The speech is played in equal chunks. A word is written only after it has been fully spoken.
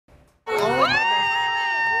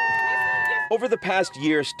Over the past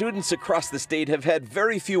year, students across the state have had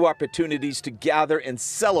very few opportunities to gather and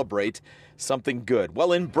celebrate something good.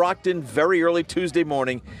 Well, in Brockton, very early Tuesday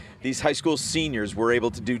morning, these high school seniors were able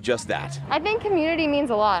to do just that. I think community means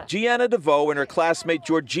a lot. Gianna DeVoe and her classmate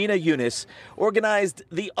Georgina Eunice organized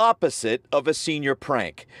the opposite of a senior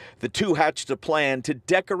prank. The two hatched a plan to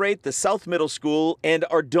decorate the South Middle School and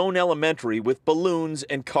Ardone Elementary with balloons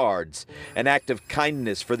and cards, an act of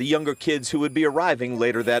kindness for the younger kids who would be arriving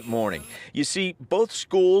later that morning. You see, both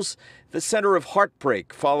schools, the center of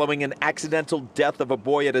heartbreak following an accidental death of a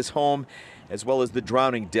boy at his home, as well as the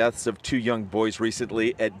drowning deaths of two young boys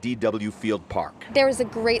recently at DW Field Park. There was a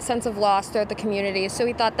great sense of loss throughout the community, so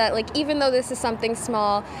we thought that even though this is something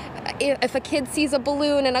small, if a kid sees a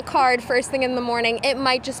balloon and a card first thing in the morning, it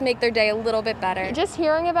might just make their day a little bit better. Just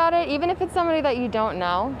hearing about it, even if it's somebody that you don't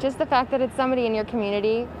know, just the fact that it's somebody in your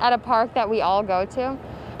community at a park that we all go to,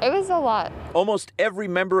 it was a lot. Almost every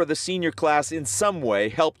member of the senior class in some way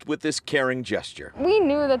helped with this caring gesture. We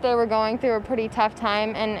knew that they were going through a pretty tough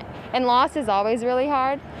time, and loss is always really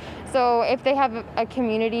hard. So if they have a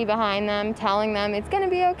community behind them telling them it's going to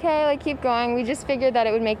be okay, keep going, we just figured that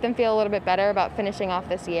it would make them feel a little bit better about finishing off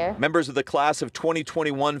this year. Members of the class of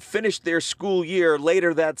 2021 finished their school year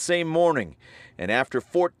later that same morning. And after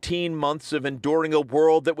 14 months of enduring a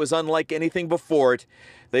world that was unlike anything before it,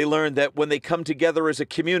 they learned that when they come together as a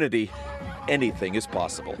community, anything is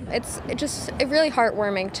possible. It's really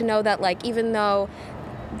heartwarming to know that even though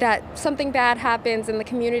that something bad happens and the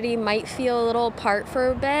community might feel a little apart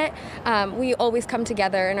for a bit, we always come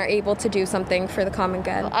together and are able to do something for the common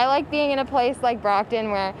good. I like being in a place like Brockton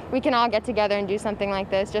where we can all get together and do something like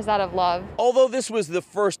this just out of love. Although this was the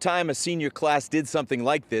first time a senior class did something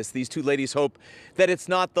like this, these two ladies hope that it's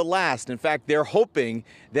not the last. In fact, they're hoping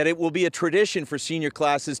that it will be a tradition for senior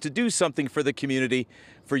classes to do something for the community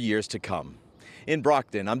for years to come. In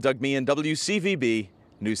Brockton, I'm Doug Meehan, WCVB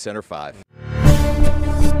News Center 5.